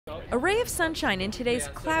A ray of sunshine in today's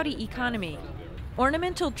cloudy economy.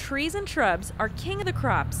 Ornamental trees and shrubs are king of the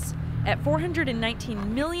crops at $419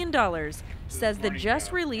 million, says the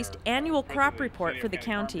just released annual crop report for the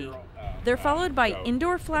county. They're followed by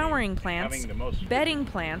indoor flowering plants, bedding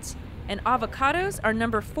plants, and avocados are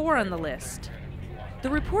number 4 on the list. The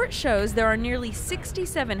report shows there are nearly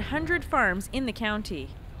 6,700 farms in the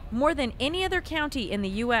county, more than any other county in the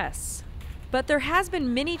U.S. But there has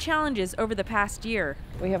been many challenges over the past year.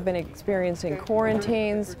 We have been experiencing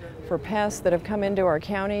quarantines for pests that have come into our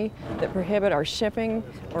county that prohibit our shipping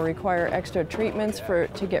or require extra treatments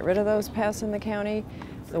to get rid of those pests in the county.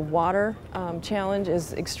 The water challenge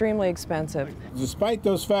is extremely expensive. Despite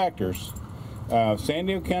those factors, San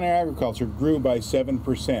Diego County agriculture grew by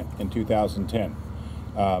 7% in 2010.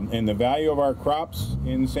 And the value of our crops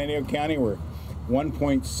in San Diego County were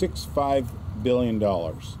 $1.65 billion.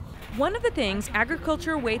 One of the things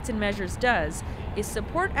Agriculture Weights and Measures does is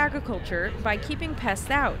support agriculture by keeping pests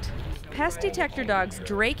out. Pest detector dogs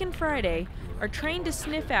Drake and Friday are trained to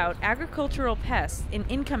sniff out agricultural pests in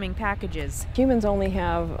incoming packages. Humans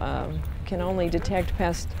can only detect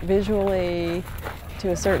pests visually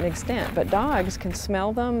to a certain extent, but dogs can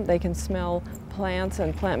smell them. They can smell plants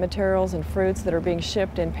and plant materials and fruits that are being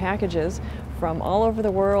shipped in packages from all over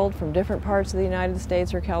the world, from different parts of the United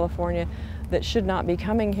States or California, that should not be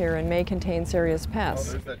coming here and may contain serious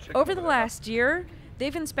pests. Over the last year,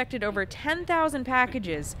 they've inspected over 10,000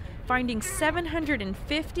 packages, finding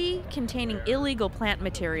 750 containing illegal plant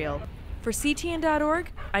material. For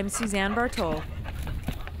CTN.org, I'm Suzanne Bartol.